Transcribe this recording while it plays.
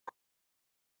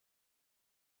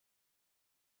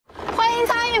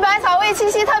关于百草味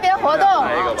七夕特别活动，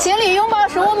情侣拥抱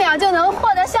15秒就能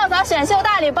获得校草选秀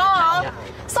大礼包哦，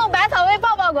送百草味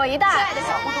抱抱果1袋。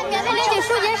免费领取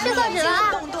书籍、湿色纸了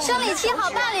啊！生理期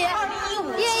好办理，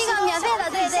一人一个免费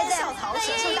的，对。校草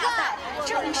选秀大赛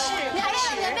正式开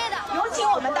始，有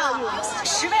请我们的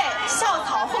10位校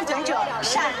草候选者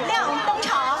闪亮登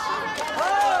场。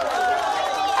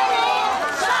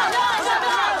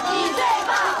你最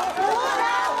棒！无男，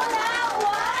我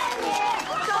爱你！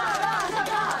上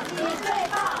你最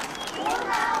棒！无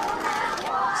男，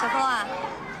小峰啊，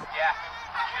姐，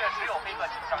确实有黑客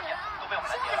进入上线，都被我们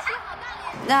拦截了。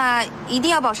那一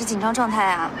定要保持紧张状态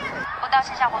啊！不到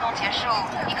线下活动结束，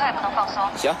一刻也不能放松。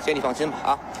行，姐你放心吧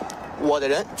啊，我的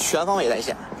人全方位在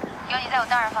线。有你在，我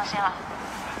当然放心了。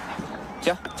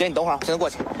行，姐你等会儿，我现在过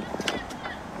去。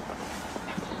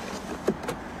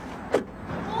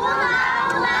无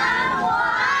男，我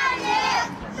爱你！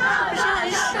是不是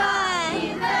很帅？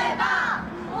你最棒！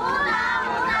无男，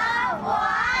我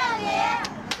爱你！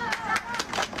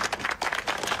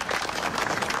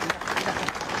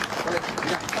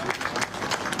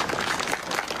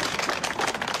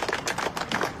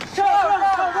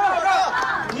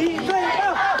你最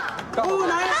棒！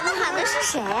他们喊的是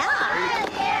谁啊？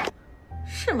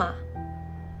是吗？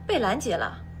被拦截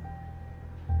了。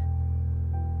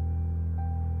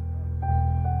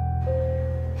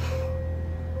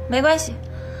没关系，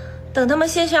等他们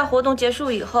线下活动结束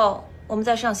以后，我们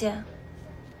再上线。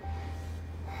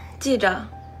记着，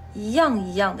一样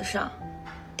一样的上，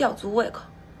吊足胃口。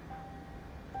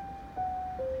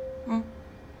嗯。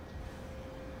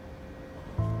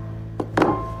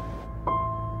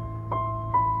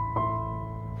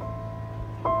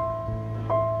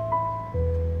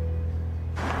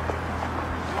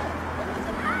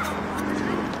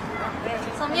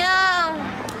怎么样？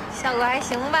效果还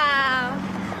行吧？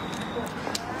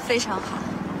非常好。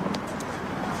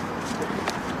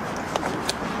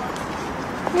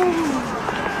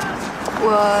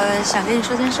我想跟你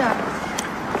说件事儿。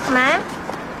干嘛呀？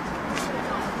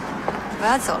我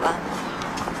要走了。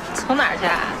从哪儿去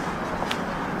啊？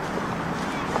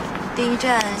第一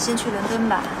站先去伦敦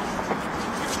吧，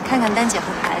看看丹姐和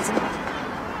孩子。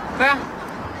不是，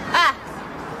哎，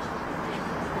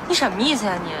你什么意思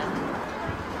呀你？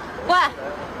喂！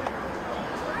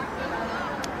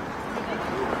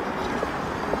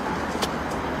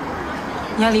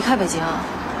你要离开北京？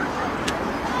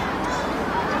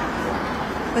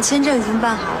我签证已经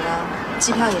办好了，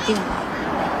机票也订了，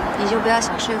你就不要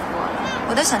想说服我了，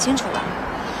我都想清楚了。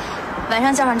晚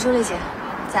上叫上朱丽姐，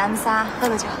咱们仨喝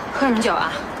个酒。喝什么酒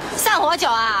啊？散伙酒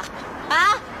啊？啊？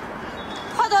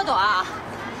花多朵啊？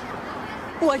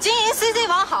我经营 CC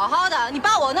网好好的，你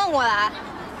把我弄过来，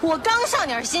我刚上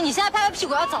点心，你现在拍拍屁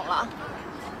股要走了，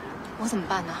我怎么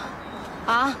办呢？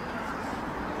啊？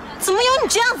怎么有你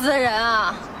这样子的人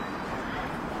啊？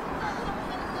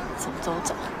走，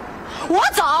我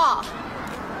走。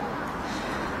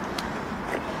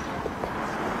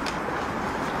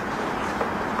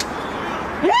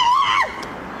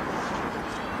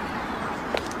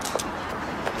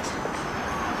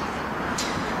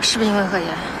是不是因为贺言？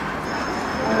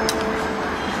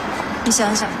你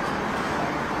想想，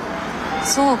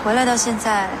从我回来到现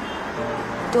在，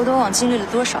朵朵网经历了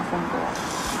多少风波？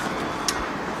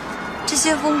这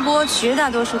些风波绝大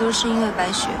多数都是因为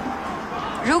白雪。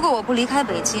如果我不离开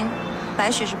北京，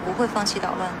白雪是不会放弃捣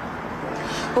乱的。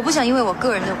我不想因为我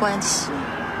个人的关系，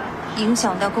影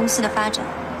响到公司的发展，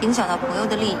影响到朋友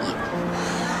的利益。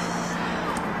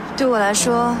对我来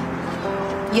说，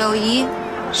友谊、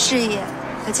事业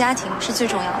和家庭是最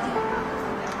重要的。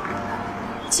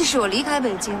即使我离开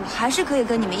北京，我还是可以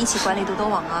跟你们一起管理朵朵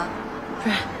网啊。不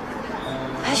是，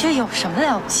白雪有什么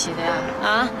了不起的呀？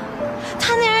啊，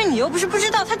她那样你又不是不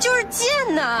知道，她就是贱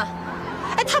呐。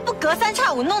哎，她不隔三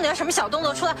差五弄点什么小动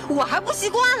作出来，我还不习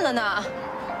惯了呢。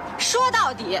说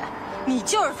到底，你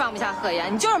就是放不下贺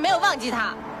言，你就是没有忘记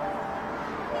他。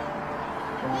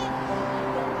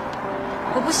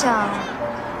我不想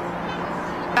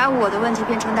把我的问题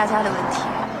变成大家的问题。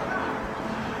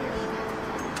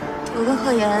我跟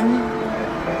贺言，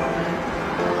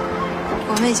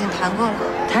我们已经谈过了。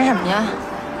谈什么呀？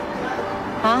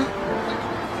啊？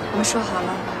我们说好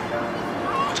了，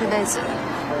这辈子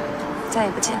再也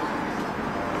不见。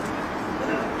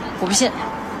我不信，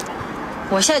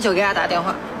我现在就给他打电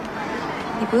话。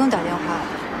你不用打电话，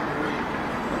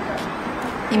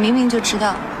你明明就知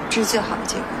道这是最好的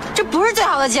结果。这不是最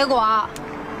好的结果。啊，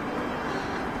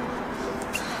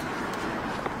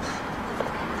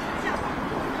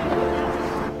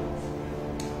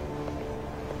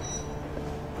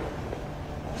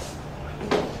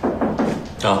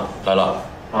来了。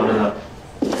好，来了。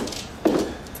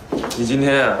你今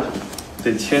天啊，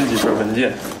得签几份文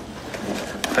件，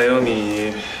还有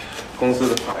你公司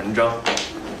的法人章。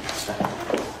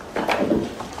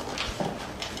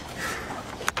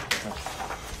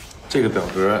这个表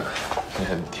格你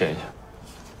还得填一下。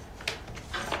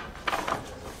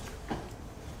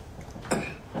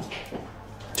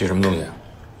这什么东西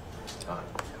啊？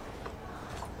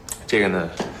这个呢，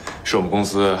是我们公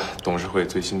司董事会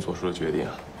最新做出的决定。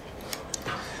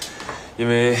因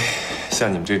为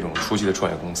像你们这种初期的创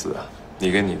业公司啊，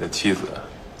你跟你的妻子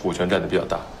股权占的比较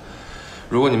大，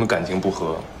如果你们感情不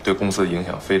和，对公司的影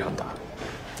响非常大。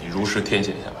你如实填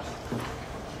写一下吧。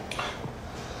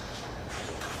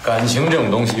感情这种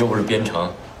东西又不是编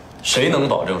程，谁能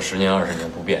保证10年20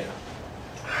年不变啊？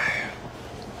哎呀，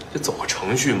这走个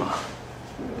程序嘛，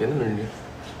别那么认真。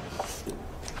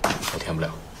我填不了。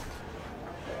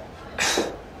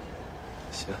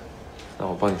行，那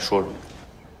我帮你说说。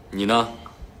你呢？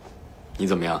你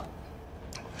怎么样？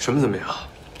什么怎么样？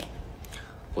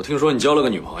我听说你交了个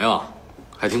女朋友，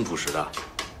还挺朴实的。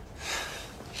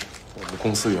我们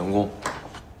公司员工。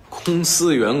公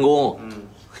司员工？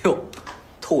哟，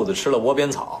兔子吃了窝边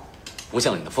草，不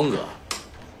像你的风格。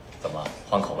怎么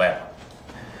换口味了？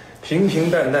平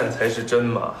平淡淡才是真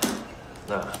嘛。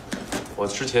那我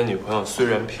之前女朋友虽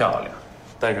然漂亮，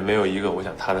但是没有一个我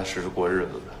想踏踏实实过日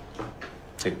子的。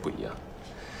这个不一样，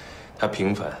她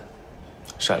平凡、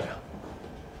善良，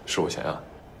是我想要的。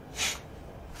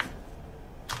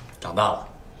长大了。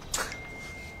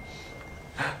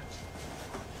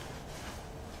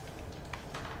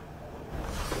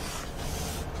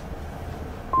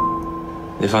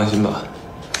你放心吧，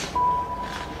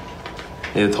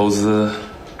你的投资，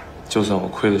就算我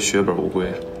亏得血本无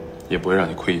归，也不会让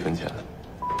你亏1分钱的。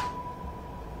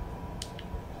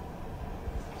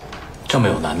这么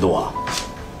有难度啊？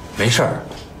没事儿，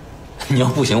你要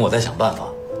不行我再想办法，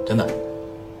真的。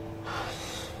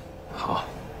好，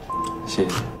谢谢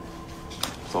你，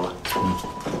走了。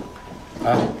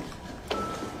哎，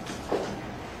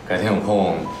改天有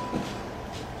空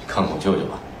看看我舅舅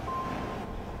吧。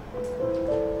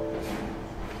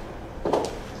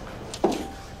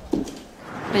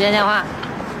不接电话。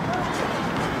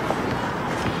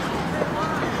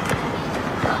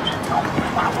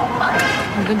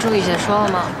你跟朱丽姐说了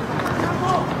吗？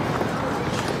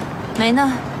没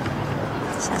呢，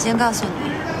想先告诉你。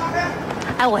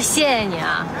哎，我谢谢你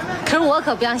啊，可是我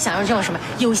可不想享受这种什么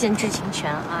优先知情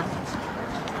权啊。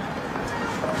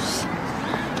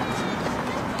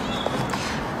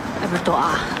哎，不是朵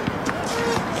啊，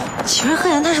其实贺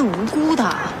言他是无辜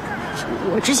的。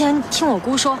我之前听我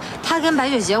姑说，他跟白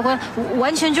雪结婚，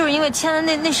完全就是因为签了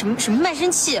那什么卖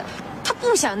身契，他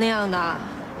不想那样的。啊，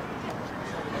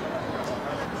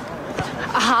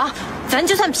好，咱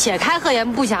就算撇开贺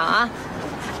言不讲啊，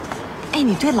哎，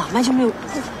你对老麦就没有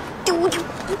丢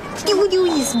丢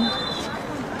意思吗？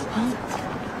啊？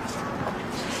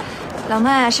老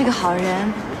麦是个好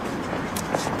人，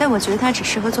但我觉得他只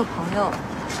适合做朋友，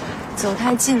走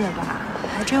太近了吧，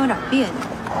还真有点别扭。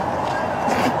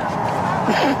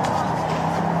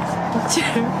其实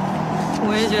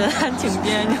我也觉得他挺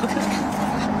别扭的。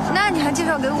那你还介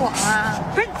绍给我啊？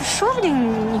不是，说不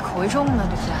定你口味重呢，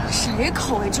对不对？谁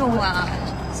口味重啊？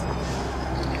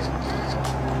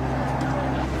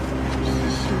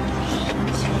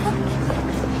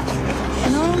可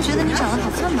能觉得你长得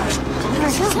好看吧？没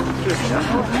事，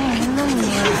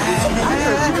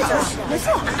没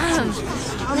错。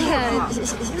那个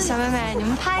小妹妹，你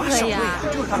们拍可以啊，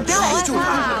你不要往外发啊，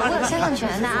我有肖像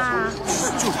权的啊。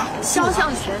肖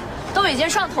像权都已经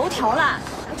上头条了，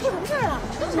出什么事了？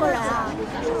这么多人啊！你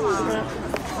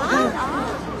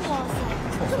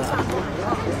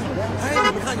看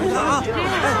啊，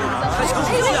还抢手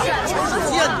机啊！抢手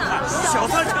机啊！小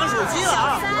三抢手机了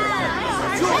啊！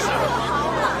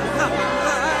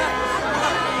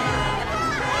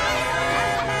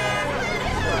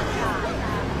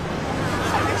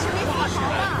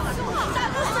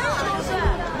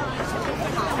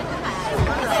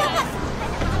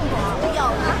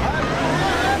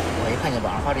我一看见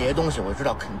网上发这些东西，我知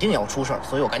道肯定要出事儿，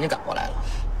所以我赶紧赶过来了。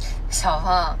小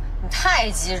峰，你太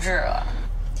机智了。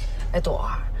哎，朵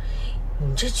儿，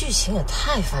你这剧情也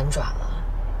太反转了，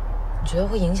你觉得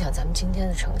会影响咱们今天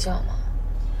的成效吗？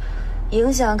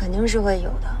影响肯定是会有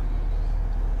的。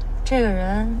这个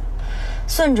人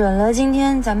算准了，今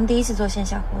天咱们第一次做线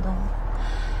下活动，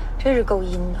真是够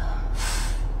阴的。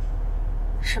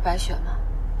是白雪吗？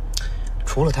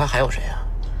除了他还有谁啊？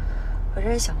我真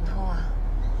是想不通啊！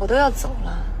我都要走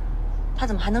了，他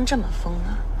怎么还能这么疯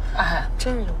呢？哎，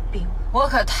真是有病！我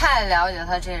可太了解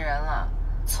他这人了，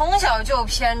从小就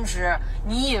偏执。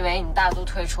你以为你大都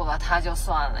退出了他就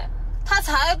算了呀？他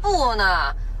才不呢！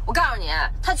我告诉你，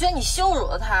他觉得你羞辱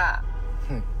了他。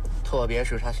特别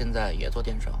是他现在也做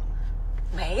电商。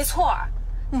没错，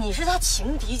你是他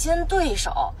情敌兼对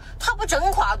手，他不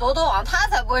整垮朵朵网，他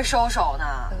才不会收手呢。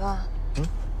小峰，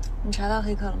你查到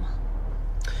黑客了吗？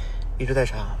一直在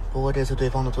查，不过这次对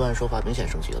方的作案手法明显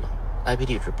升级了 ，IP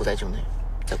地址不在境内，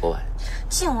在国外。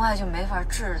境外就没法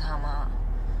治他吗？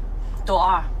朵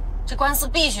儿，这官司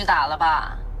必须打了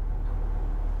吧？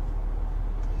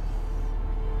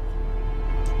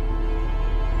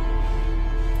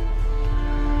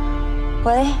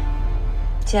喂，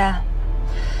姐，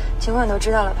情况你都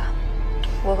知道了吧？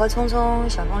我和聪聪、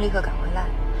小峰立刻赶回来，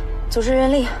组织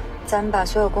人力，咱们把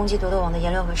所有攻击朵朵网的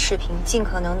言论和视频尽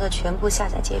可能的全部下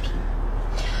载截屏。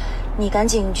你赶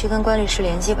紧去跟关律师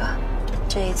联系吧，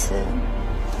这一次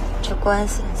这官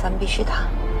司咱们必须打。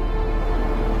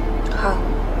好，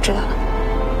知道了。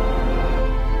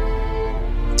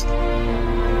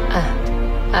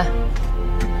哎，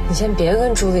你先别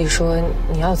跟朱莉说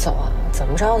你要走啊，怎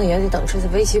么着的也得等这次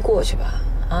危机过去吧？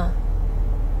啊。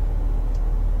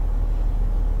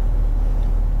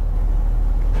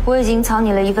我已经草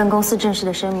拟了一份公司正式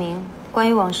的声明，关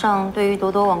于网上对于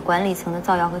朵朵网管理层的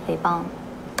造谣和诽谤，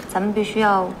咱们必须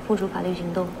要付诸法律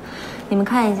行动。你们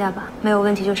看一下吧，没有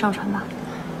问题就上传吧。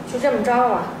就这么着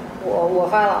啊？我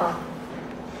发了啊。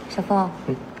小峰，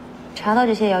查到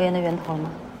这些谣言的源头了吗？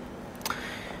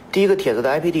第一个帖子的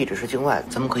IP 地址是境外，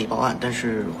咱们可以报案，但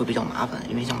是会比较麻烦，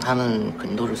因为像他们肯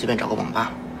定都是随便找个网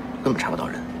吧，根本查不到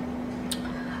人。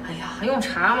哎呀，还用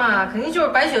查吗？肯定就是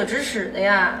白雪指使的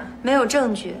呀。没有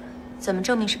证据，怎么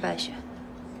证明是白雪？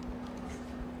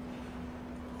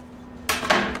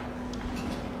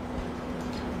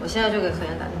我现在就给何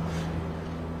岩打电话。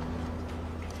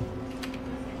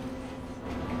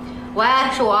喂，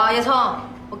是我叶聪。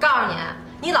我告诉你，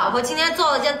你老婆今天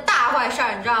做了件大坏事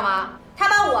儿，你知道吗？她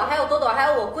把我还有朵朵还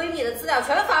有我闺蜜的资料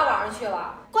全发网上去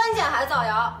了，关键还造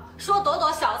谣说朵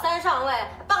朵小三上位，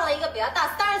傍了一个比她大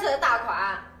30岁的大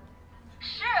款。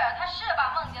是，他是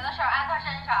把梦洁的事儿安他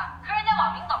身上，可人家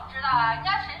网民怎么知道啊？人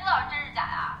家谁知道真是假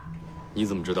呀？你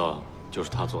怎么知道就是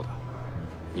他做的？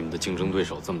你们的竞争对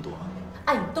手这么多。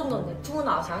哎，你动动你的猪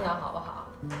脑想想好不好？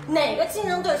哪个竞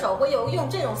争对手会有用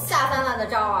这种下三滥的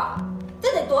招啊？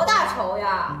这得多大仇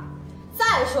呀！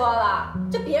再说了，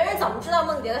这别人怎么知道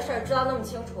梦洁的事儿知道那么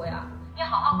清楚呀？你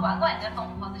好好管管你那疯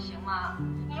婆子行吗？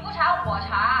你不查我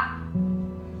查。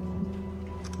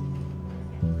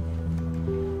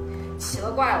奇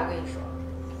了怪了，我跟你说，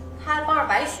他还帮着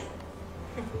白雪。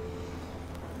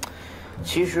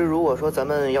其实如果说咱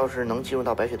们要是能进入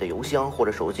到白雪的邮箱或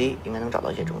者手机，应该能找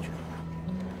到一些证据。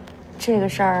这个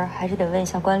事儿还是得问一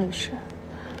下关律师，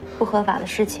不合法的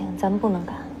事情咱们不能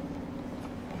干。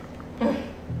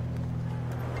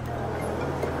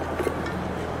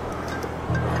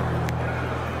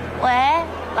喂，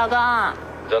老公。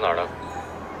你在哪儿呢？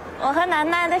我和楠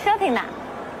楠在 shopping 呢。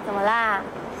怎么啦？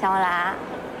想我啦？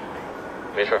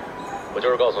没事，我就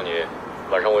是告诉你，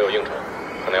晚上我有应酬，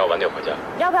可能要晚点回家。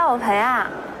要不要我陪啊？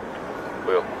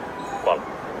不用，挂了。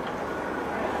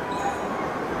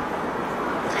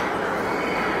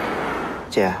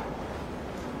姐，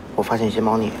我发现一些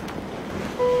猫腻。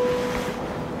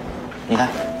你看，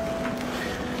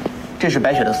这是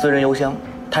白雪的私人邮箱，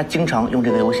她经常用这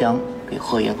个邮箱给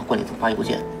贺岩和管理层发邮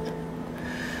件。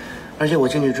而且我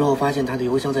进去之后发现她的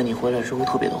邮箱在你回来之后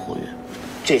特别的活跃，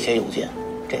这些邮件，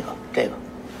这个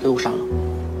都删了，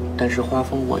但是画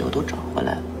风我又都找回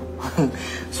来了。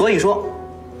所以说，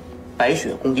白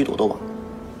雪攻击朵朵网，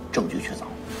证据确凿。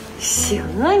行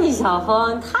啊，你小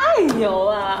峰太牛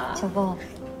了。小峰，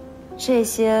这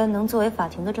些能作为法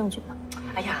庭的证据吗？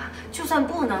哎呀，就算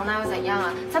不能，那又怎样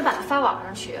啊？咱把它发网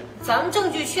上去，咱们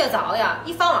证据确凿呀！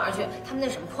一发网上去，他们那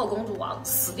什么破公主网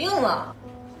死定了。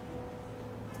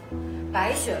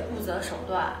白雪不择手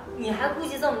段，你还顾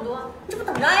忌这么多？你这不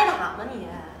等着挨打吗你？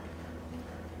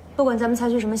不管咱们采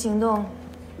取什么行动，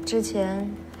之前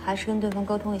还是跟对方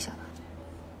沟通一下吧。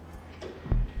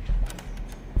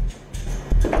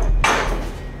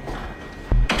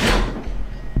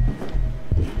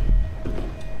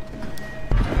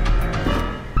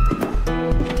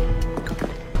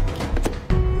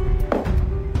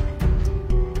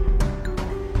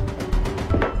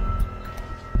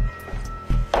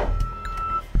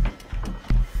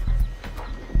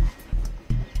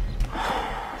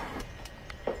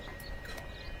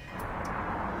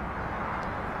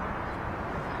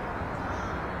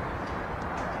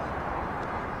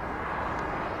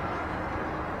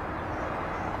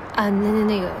啊，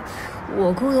那个，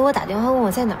我姑给我打电话问我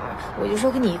在哪儿，我就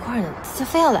说跟你一块儿呢，她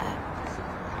非要来。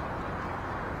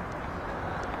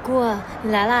姑，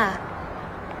你来啦？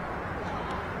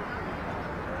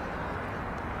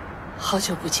好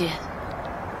久不见。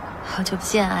好久不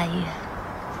见，阿姨。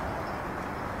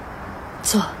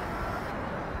坐。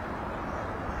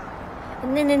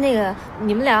那个，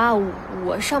你们俩啊，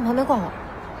我上旁边逛会儿。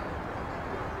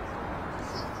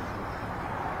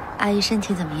阿姨身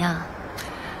体怎么样？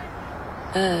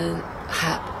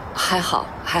还好。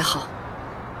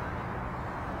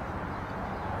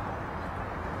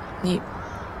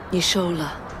你瘦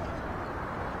了。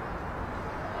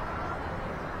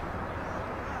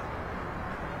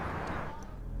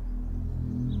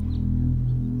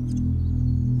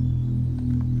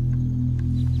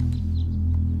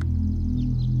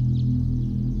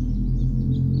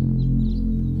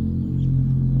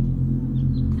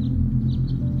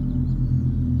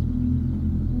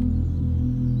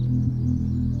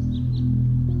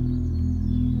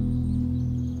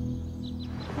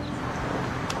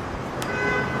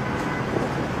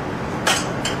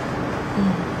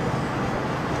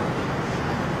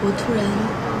我突然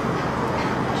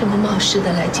这么冒失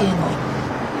的来见你，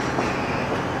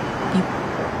你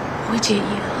不会介意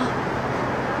啊？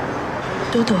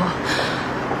朵朵，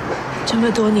这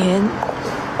么多年，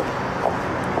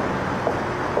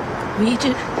我一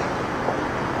直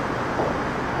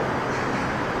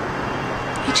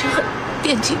很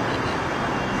惦记你，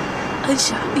很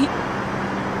想你。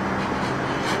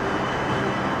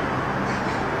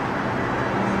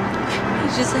一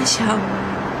直在想，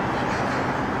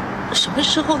什么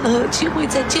时候能有机会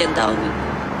再见到你？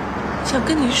想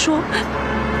跟你说，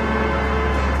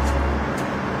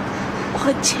我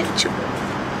很歉疚，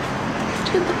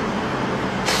真的。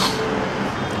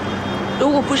如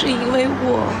果不是因为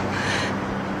我，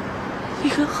你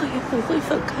跟贺言不会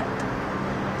分开的。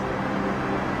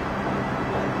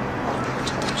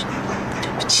真的是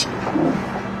对不起，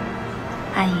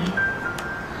阿姨，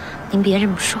您别这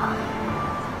么说。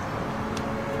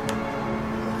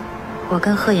我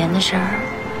跟贺言的事儿，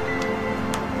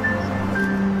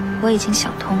我已经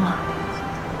想通了，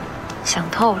想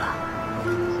透了。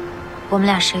我们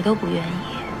俩谁都不愿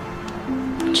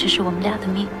意，这是我们俩的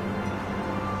命。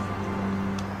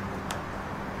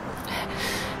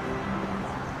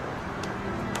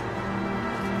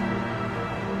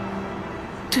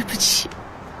对不起。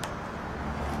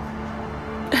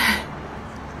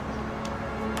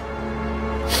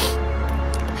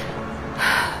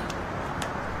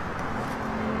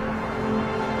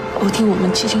我听我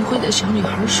们基金会的小女孩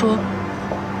说，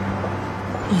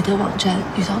你的网站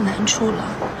遇到难处了，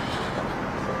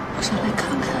我想来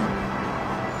看看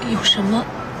有什么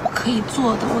我可以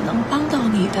做的，我能帮到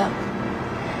你的。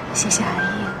谢谢阿姨。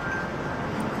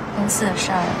公司的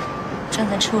事儿正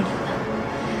在处理呢，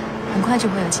很快就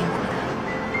会有结果的。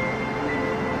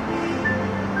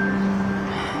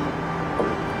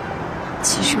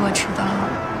其实我知道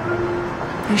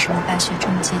为什么白雪这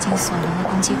么竭尽所能的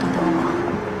攻击朵朵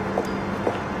我。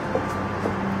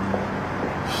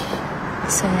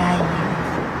所以阿姨，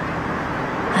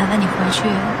麻烦你回去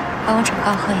帮我转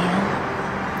告贺言，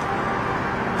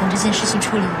等这件事情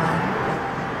处理完，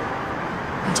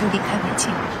我就离开北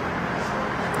京，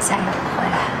再也不回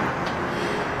来，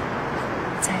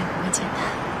再也不会见他。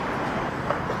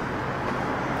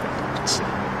对不起。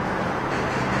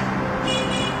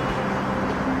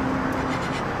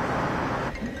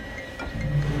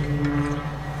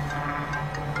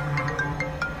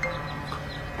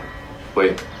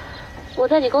喂。我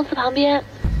在你公司旁边，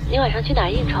你晚上去哪儿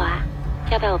应酬啊？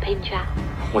要不要我陪你去啊？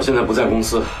我现在不在公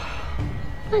司。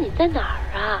那你在哪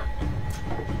儿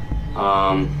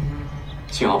啊？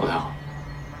信号不太好，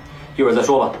一会儿再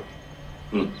说吧。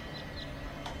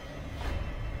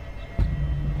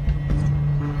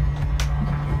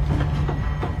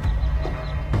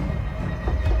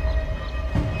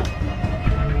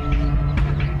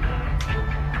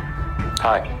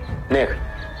嗨 ，Nick，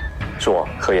 是我，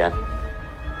贺言。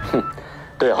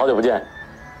对，好久不见。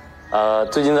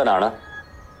最近在哪儿呢？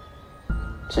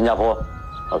新加坡。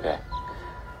OK。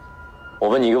我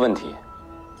问你一个问题，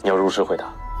你要如实回答。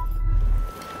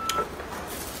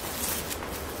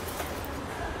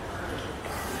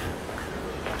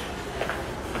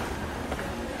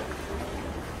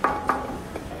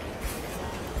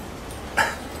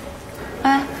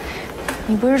哎，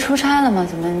你不是出差了吗？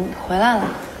怎么回来了？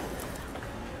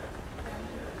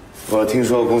我听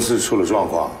说公司出了状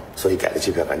况，所以改了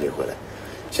机票，赶紧回来。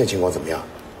现在情况怎么样？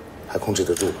还控制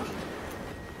得住吗？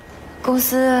公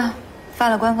司发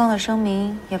了官方的声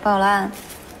明，也报了案。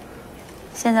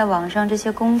现在网上这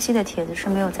些攻击的帖子是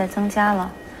没有再增加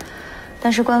了，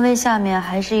但是官微下面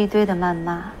还是一堆的谩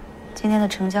骂。今天的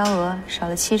成交额少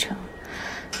了70%，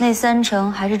那3成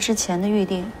还是之前的预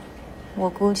定。我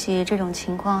估计这种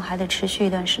情况还得持续一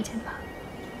段时间吧。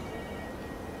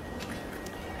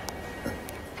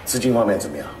资金方面怎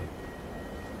么样？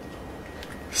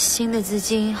新的资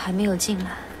金还没有进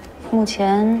来，目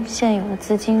前现有的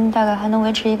资金大概还能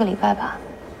维持1个礼拜吧。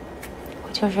我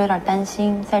就是有点担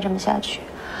心，再这么下去，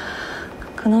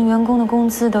可能员工的工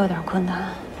资都有点困难。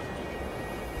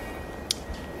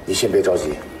你先别着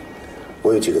急，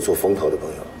我有几个做风投的朋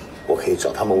友，我可以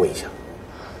找他们问一下。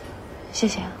谢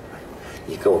谢。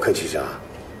你跟我客气一下啊。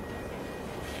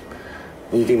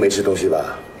你一定没吃东西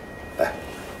吧？来，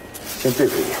先对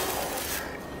付一点，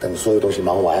等所有东西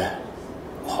忙完，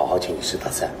我好好请你吃大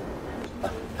餐。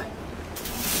啊，来。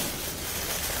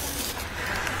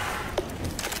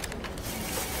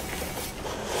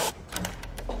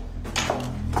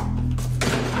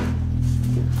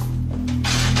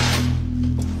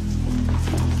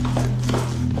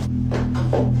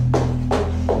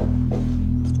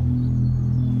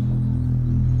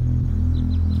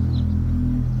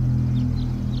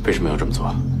为什么要这么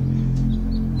做？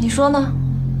你说呢？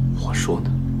我说呢。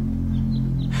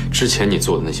之前你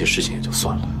做的那些事情也就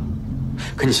算了，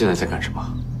可你现在在干什么？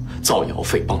造谣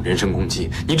诽谤、人身攻击，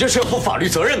你这是要负法律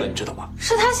责任的，你知道吗？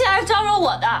是他先来招惹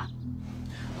我的。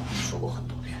我说过很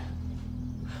多遍，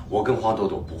我跟花朵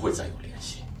朵不会再有联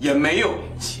系，也没有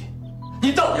联系。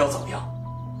你到底要怎么样？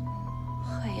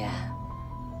贺言，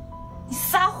你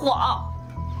撒谎！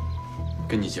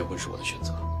跟你结婚是我的选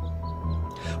择，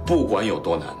不管有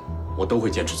多难，我都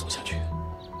会坚持走下去。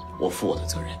我负我的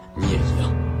责任，你也一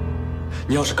样。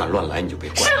你要是敢乱来，你就别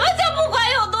怪。什么叫不管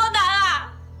有多难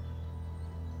啊？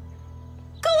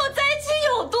跟我在一起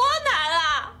有多难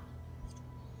啊？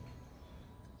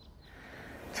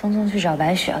聪聪去找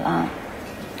白雪了，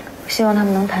希望他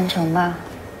们能谈成吧。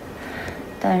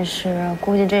但是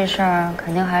估计这事儿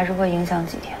肯定还是会影响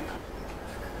几天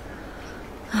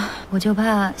的。啊，我就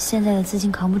怕现在的资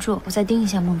金扛不住，我再盯一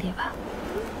下梦蝶吧。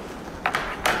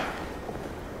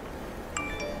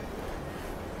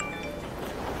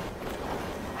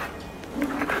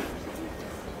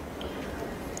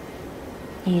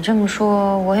你这么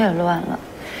说我也乱了，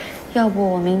要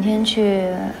不我明天去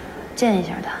见一下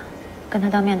他，跟他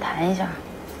当面谈一下。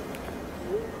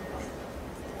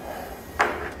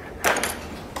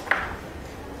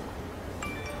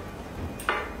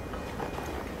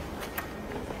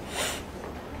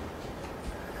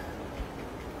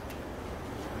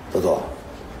朵朵，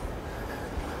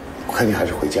我看你还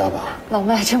是回家吧。老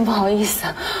麦，真不好意思，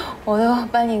我都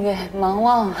把你给忙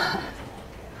忘了。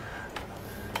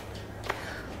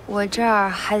我这儿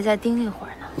还得再盯一会儿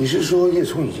呢。你是说叶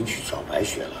聪已经去找白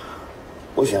雪了？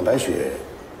我想白雪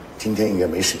今天应该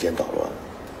没时间捣乱了。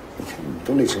你看你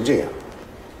都累成这样，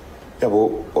要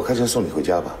不我开车送你回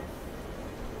家吧？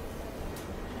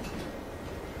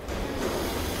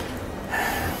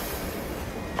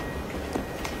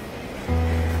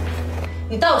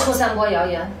你到处散播谣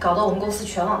言，搞得我们公司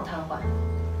全网瘫痪，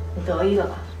你得意了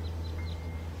吧？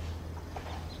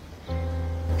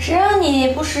谁让你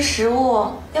不识时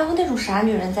务，要和那种傻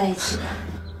女人在一起的？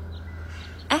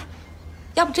哎，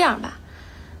要不这样吧，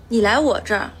你来我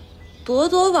这儿，朵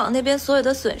朵网那边所有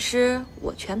的损失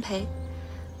我全赔。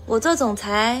我做总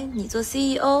裁，你做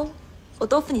CEO， 我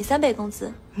都付你3倍工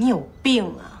资。你有病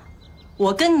啊！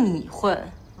我跟你混，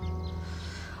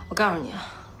我告诉你啊，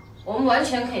我们完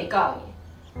全可以告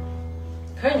你。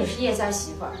可是你是叶家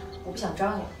媳妇儿，我不想张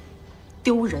扬，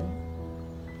丢人。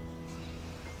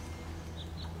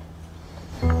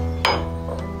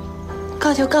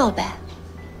告就告呗，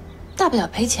大不了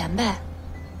赔钱呗，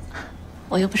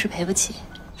我又不是赔不起。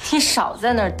你少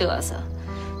在那儿嘚瑟，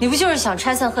你不就是想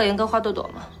拆散贺言跟花朵朵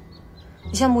吗？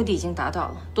你现在目的已经达到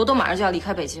了，朵朵马上就要离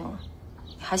开北京了，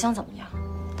你还想怎么样？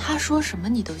他说什么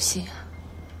你都信啊？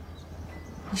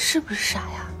你是不是傻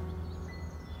呀？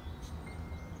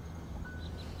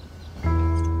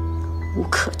无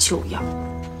可救药。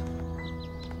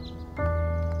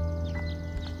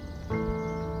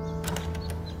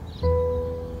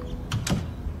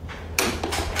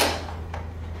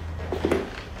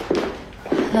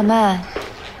老麦，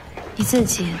你自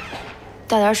己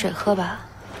倒点水喝吧。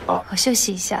啊，我休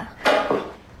息一下。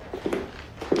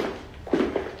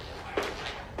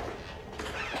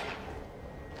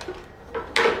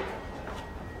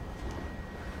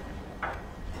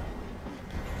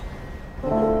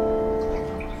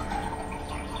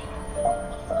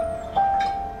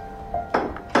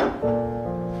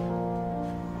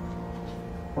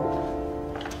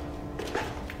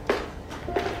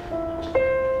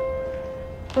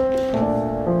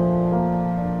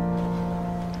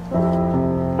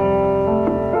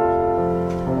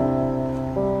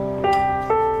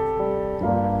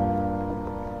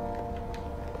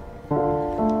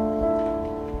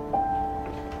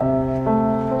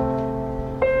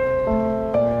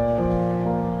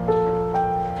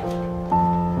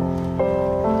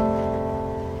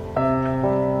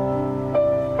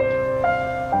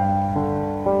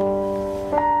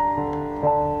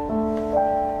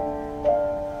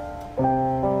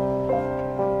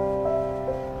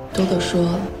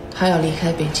说他要离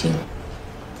开北京，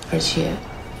而且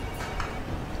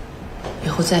以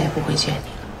后再也不会见你了。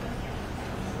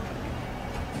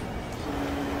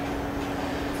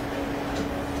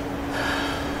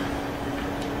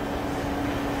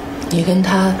你跟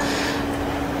他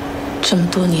这么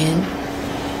多年，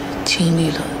经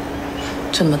历了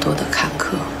这么多的坎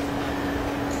坷，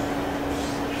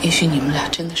也许你们俩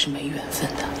真的是没缘分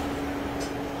的。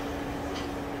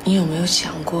你有没有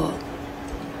想过，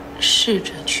试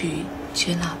着去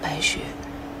接纳白雪，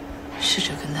试着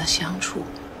跟她相处？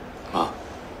妈，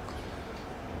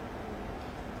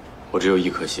我只有一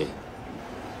颗心，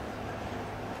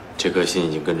这颗心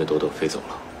已经跟着朵朵飞走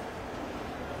了，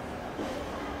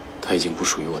它已经不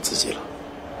属于我自己了，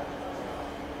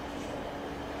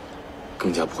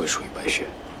更加不会属于白雪。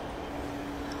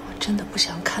我真的不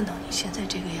想看到你现在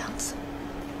这个样子，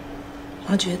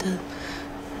我觉得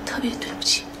特别对不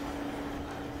起。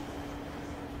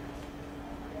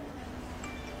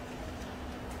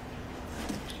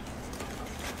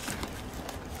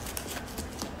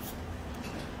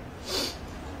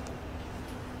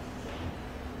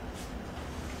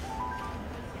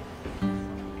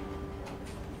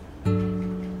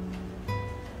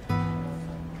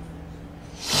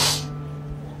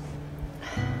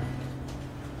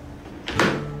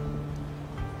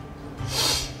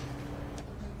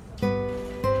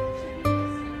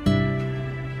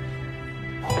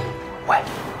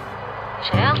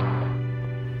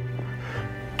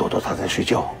睡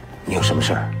觉，你有什么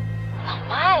事儿？老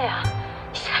妈呀，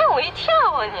吓我一跳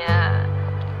啊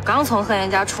你！刚从贺岩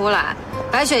家出来，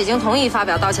白雪已经同意发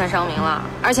表道歉声明了，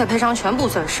而且赔偿全部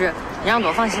损失，你让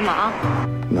朵放心吧啊。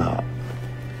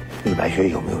那白雪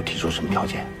有没有提出什么条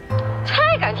件？他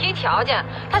还敢提条件？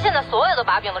他现在所有的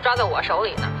把柄都抓在我手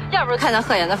里呢。要不是看在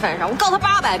贺岩的份上，我告他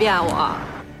800遍我。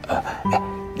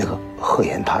那个贺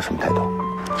岩他什么态度？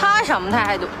他什么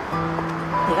态度？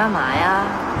你干嘛呀？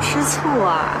吃醋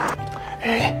啊？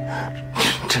哎，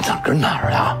这哪跟哪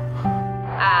儿啊？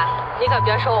哎，你可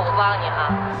别说我不帮你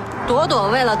啊！朵朵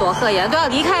为了躲贺岩都要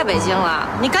离开北京了，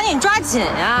你赶紧抓紧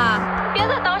呀！别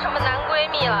再当什么男闺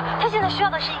蜜了，她现在需要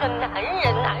的是一个男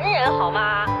人好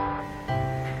吗？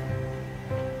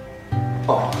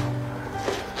哦，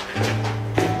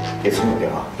给聪聪电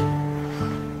话。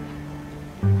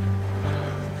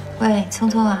喂，聪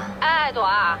聪啊。哎，朵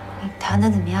啊，你谈的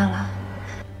怎么样了？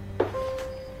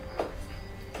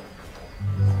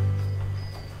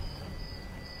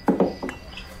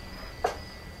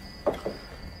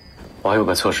我还有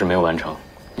个测试没有完成，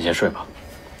你先睡吧。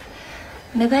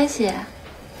没关系，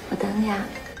我等你啊。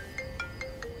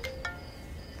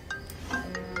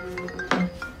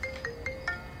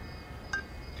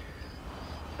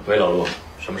喂，老陆，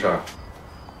什么事儿？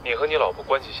你和你老婆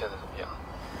关系现在怎么样？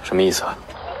什么意思啊？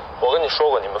我跟你说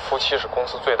过，你们夫妻是公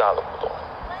司最大的股东，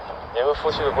你们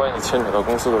夫妻的关系牵扯到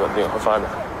公司的稳定和发展。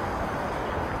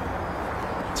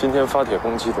今天发帖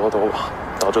攻击朵朵网，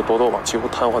导致朵朵网几乎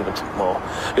瘫痪的主谋，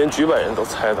连局外人都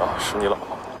猜到是你老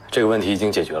婆。这个问题已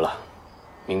经解决了，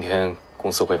明天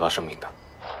公司会发声明的。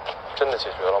真的解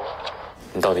决了吗？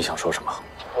你到底想说什么？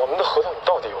我们的合同你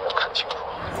到底有没有看清楚？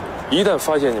一旦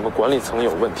发现你们管理层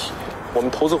有问题，我们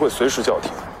投资会随时叫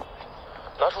停，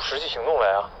拿出实际行动来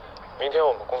啊！明天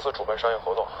我们公司主办商业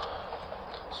活动，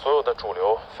所有的主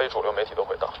流、非主流媒体都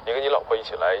会到，你跟你老婆一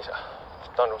起来一下，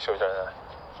当众秀一下恩爱。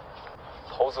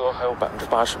投资额还有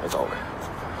80%没到位，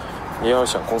你要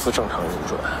想公司正常运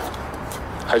转，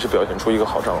还是表现出一个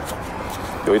好丈夫，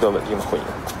有一段稳定的婚姻。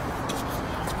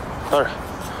当然，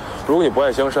如果你不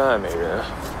爱江山爱美人，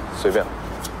随便。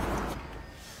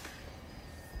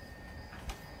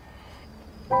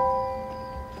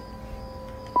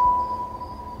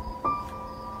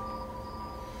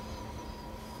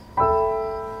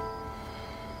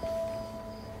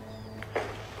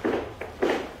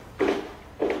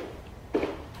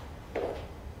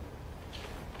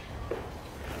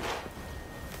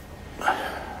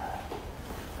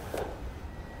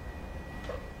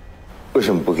为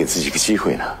什么不给自己个机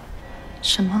会呢？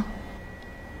什么？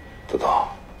朵朵，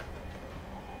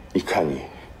你看你，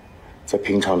在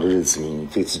平常的日子里，你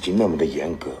对自己那么的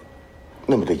严格，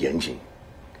那么的严谨，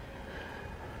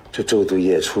这周度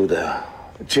夜出的，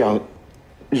这样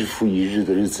日复一日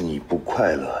的日子，你不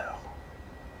快乐呀？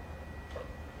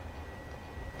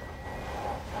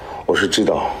我是知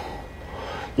道，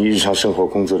你日常生活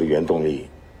工作的原动力，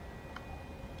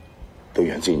都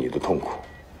源自于你的痛苦。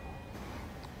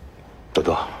朵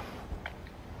朵，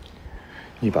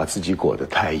你把自己裹得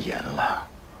太严了，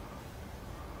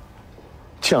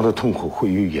这样的痛苦会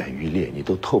愈演愈烈，你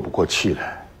都透不过气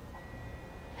来。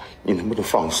你能不能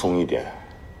放松一点？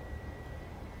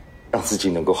让自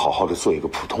己能够好好的做一个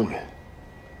普通人。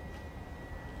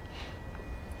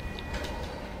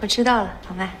我知道了，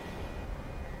好麦。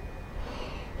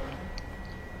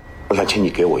我想请你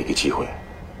给我一个机会，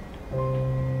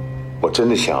我真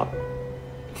的想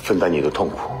分担你的痛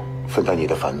苦，分担你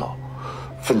的烦恼，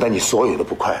分担你所有的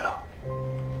不快乐。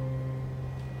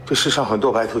这世上很多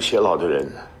白头偕老的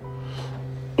人，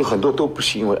有很多都不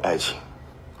是因为爱情，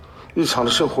日常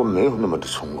的生活没有那么的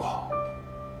崇高。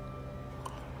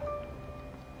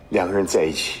两个人在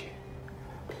一起，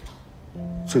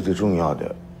最重要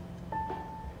的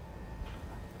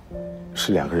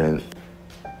是两个人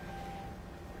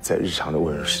在日常的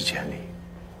温柔时间里，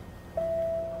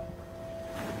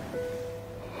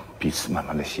彼此慢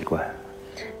慢的习惯。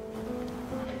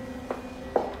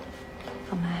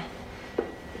好麦，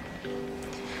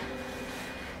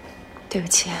对不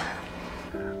起啊。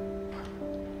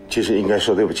其实应该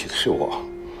说对不起的是我。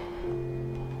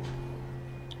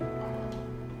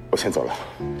我先走了。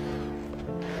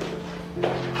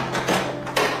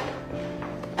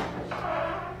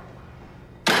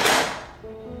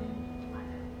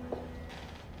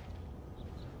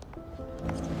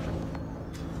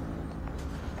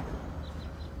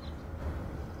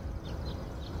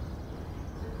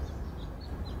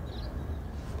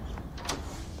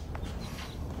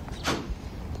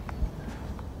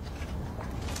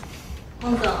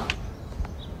汪总，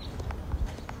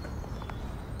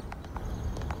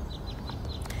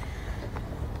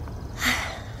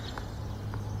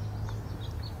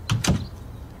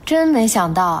真没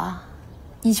想到啊，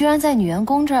你居然在女员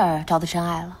工这儿找到真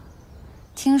爱了。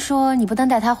听说你不但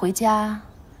带她回家，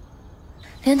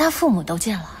连她父母都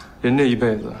见了。人这一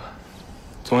辈子，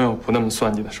总有不那么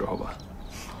算计的时候吧？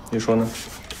你说呢？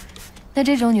那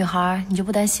这种女孩你就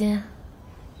不担心？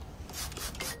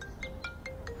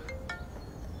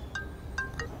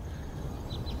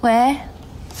喂，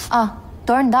啊，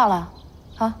朵儿你到了，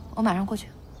好，我马上过去。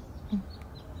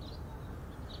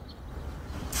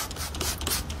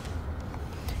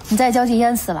你再交际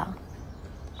淹死了。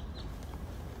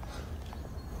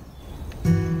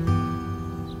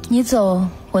你走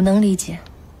我能理解，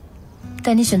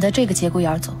但你选择这个节骨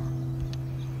眼走，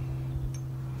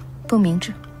不明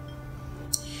智。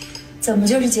怎么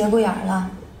就是节骨眼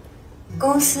了？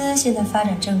公司现在发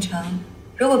展正常，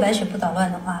如果白雪不捣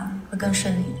乱的话，会更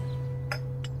顺利的。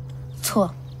错。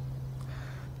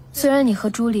虽然你和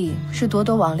朱莉是朵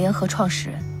朵网联合创始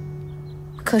人，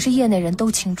可是业内人都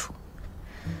清楚，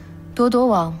朵朵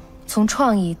网从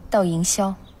创意到营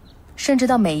销，甚至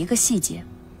到每一个细节，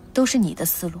都是你的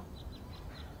思路。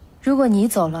如果你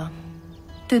走了，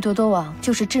对朵朵网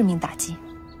就是致命打击。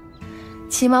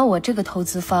起码我这个投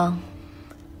资方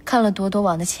看了朵朵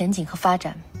网的前景和发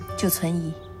展，就存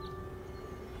疑。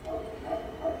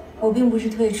我并不是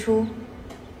退出，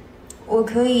我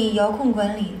可以遥控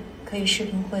管理，可以视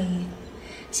频会议。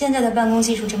现在的办公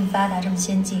技术这么发达，这么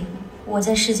先进，我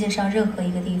在世界上任何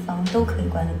一个地方都可以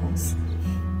管理公司。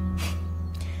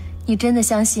你真的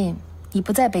相信你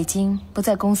不在北京，不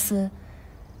在公司，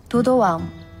朵朵网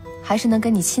还是能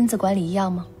跟你亲自管理一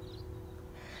样吗？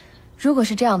如果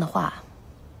是这样的话，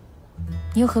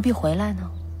你又何必回来呢？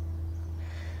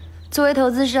作为投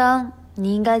资商，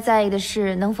你应该在意的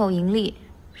是能否盈利。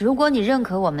如果你认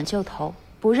可我们就投，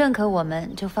不认可我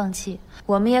们就放弃，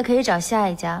我们也可以找下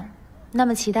一家。那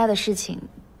么其他的事情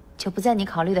就不在你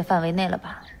考虑的范围内了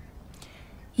吧？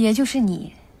也就是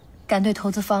你敢对投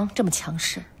资方这么强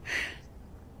势。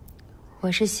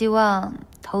我是希望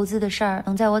投资的事儿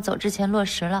能在我走之前落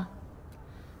实了。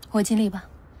我尽力吧。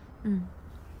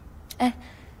哎，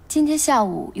今天下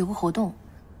午有个活动，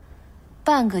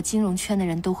半个金融圈的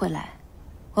人都会来，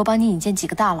我帮你引荐几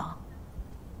个大佬，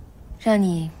让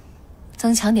你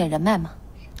增强点人脉嘛。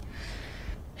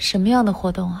什么样的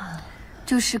活动啊？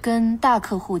就是跟大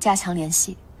客户加强联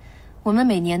系，我们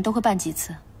每年都会办几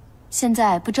次，现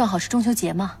在不正好是中秋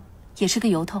节吗？也是个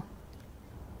由头。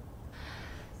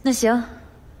那行，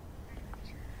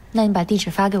那你把地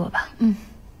址发给我吧。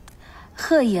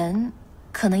贺岩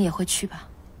可能也会去吧。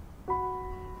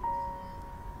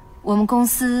我们公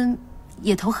司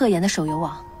也投贺岩的手游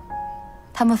网，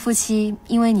他们夫妻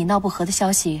因为你闹不和的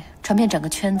消息传遍整个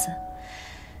圈子，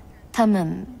他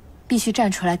们必须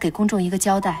站出来给公众一个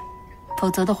交代，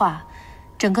否则的话，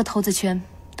整个投资圈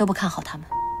都不看好他们。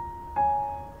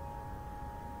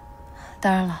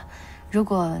当然了，如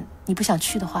果你不想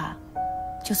去的话，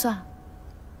就算了。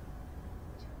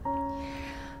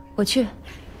我去。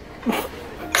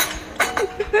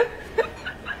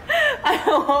哎呀，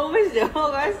我不行，我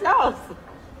快笑死。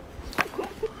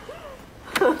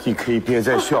你可以别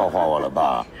再笑话我了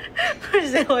吧？不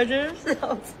行，我真是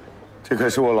笑死。这可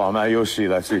是我老麦有史以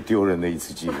来最丢人的一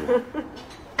次机会。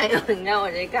哎呦，你让我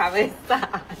这咖啡洒。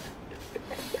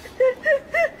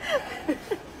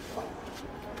我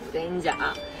跟你讲，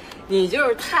你就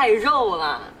是太肉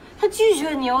了。他拒绝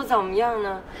你又怎么样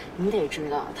呢？你得知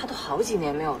道，他都好几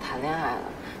年没有谈恋爱了，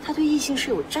他对异性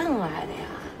是有障碍的呀。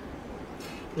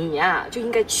你呀，就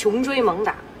应该穷追猛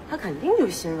打，他肯定就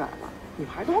心软了。女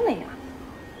孩都那样。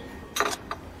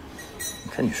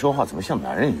你看你说话怎么像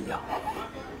男人一样？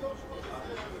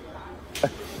哎，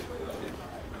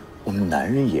我们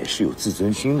男人也是有自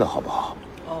尊心的，好不好？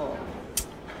哦，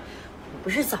我不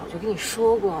是早就跟你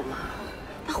说过吗？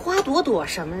那花朵朵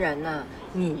什么人呢？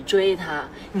你追他，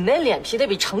你那脸皮得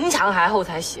比城墙还厚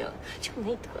才行。就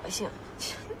你那德行，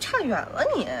差远了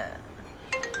你。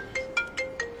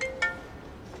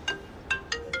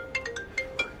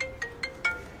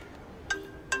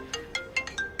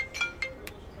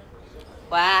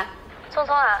喂，聪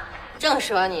聪啊，正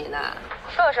说你呢。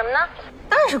说我什么呢？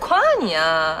当然是夸你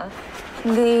啊。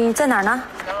你在哪儿呢？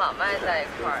跟老麦在一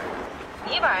块儿。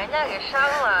你把人家给伤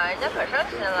了，人家可伤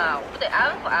心了，我不得安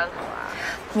抚安抚啊。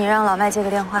你让老麦接个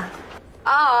电话。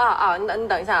你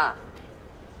等一下啊。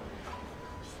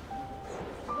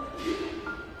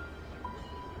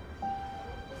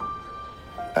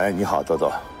哎，你好，豆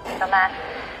豆。老麦，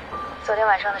昨天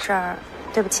晚上的事儿，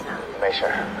对不起啊。没事，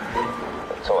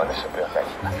昨晚的事不要再提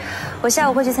了。我下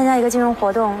午会去参加一个金融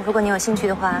活动，如果你有兴趣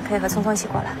的话，可以和聪聪一起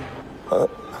过来。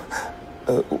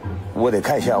我得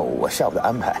看一下我下午的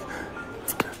安排。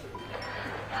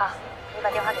好，你把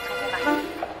电话给聪聪吧。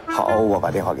好，我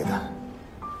把电话给他。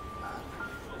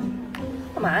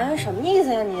干嘛呀？什么意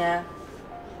思呀你？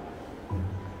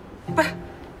不是，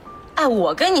哎，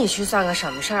我跟你去算个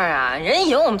什么事儿啊？人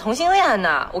以为我们同性恋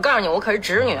呢。我告诉你，我可是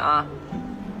直女啊。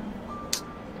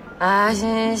哎，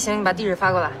行，你把地址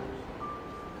发过来。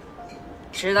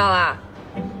知道了，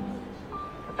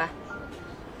拜拜。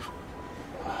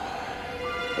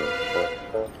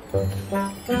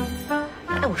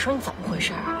哎，我说你怎么回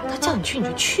事啊？他叫你去你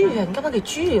就去啊，你干嘛给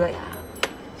拒了呀？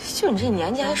就你这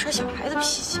年纪还耍小孩子脾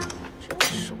气，真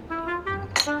是。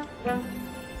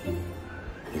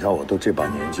你看我都这把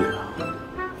年纪了，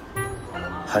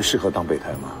还适合当备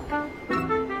胎吗？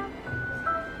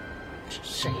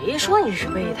谁说你是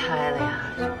备胎了呀？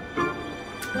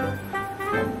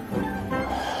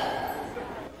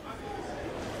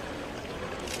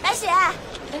白雪，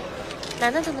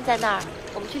楠楠他们在那儿，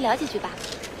我们去聊几句吧。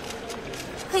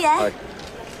科研，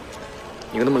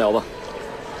你跟他们聊吧，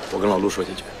我跟老陆说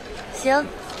几句。行，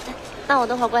那我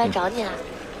等会儿过来找你啊。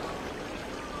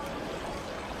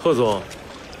贺总，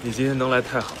你今天能来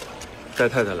太好了，带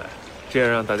太太来，这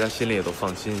样让大家心里也都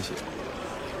放心些。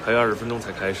还有20分钟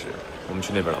才开始，我们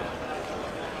去那边了吧？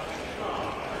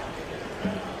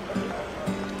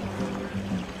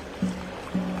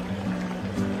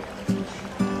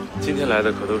今天来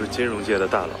的可都是金融界的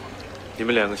大佬，你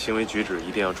们2个行为举止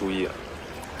一定要注意啊！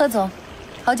贺总，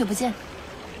好久不见。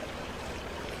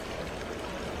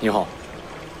你好。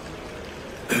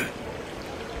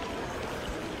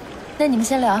那你们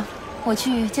先聊，我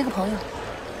去接个朋友。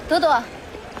朵朵。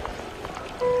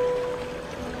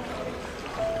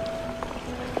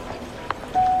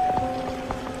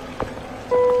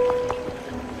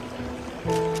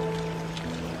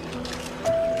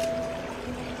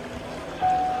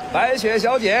白雪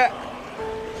小姐，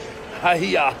哎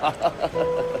呀，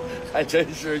还真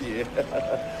是你，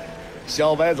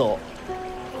小白总，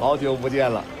好久不见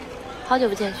了。好久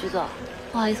不见，徐总，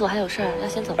不好意思，我还有事儿要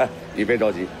先走。哎，你别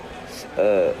着急，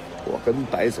我跟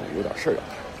白总有点事儿要谈。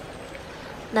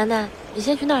楠楠，你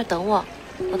先去那儿等我，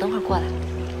我等会儿过来。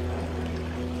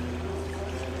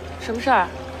什么事儿？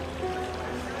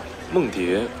梦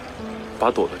蝶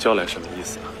把朵朵叫来，什么意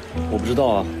思啊？我不知道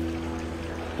啊，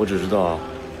我只知道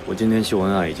我今天秀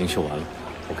恩爱已经秀完了，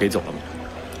我可以走了吗？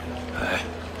哎，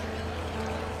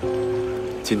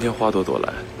今天花朵朵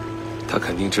来，她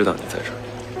肯定知道你在这儿，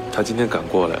她今天赶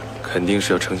过来，肯定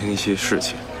是要澄清一些事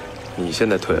情。你现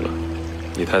在退了，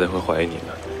你太太会怀疑你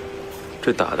的。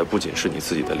这打的不仅是你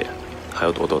自己的脸，还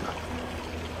有朵朵呢。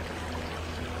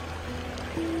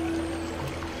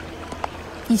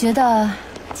你觉得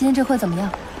今天这会怎么样？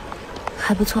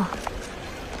还不错。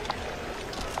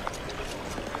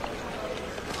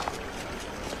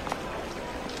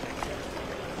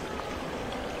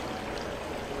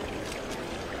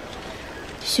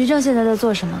徐正现在在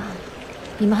做什么？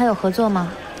你们还有合作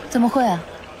吗？怎么会啊？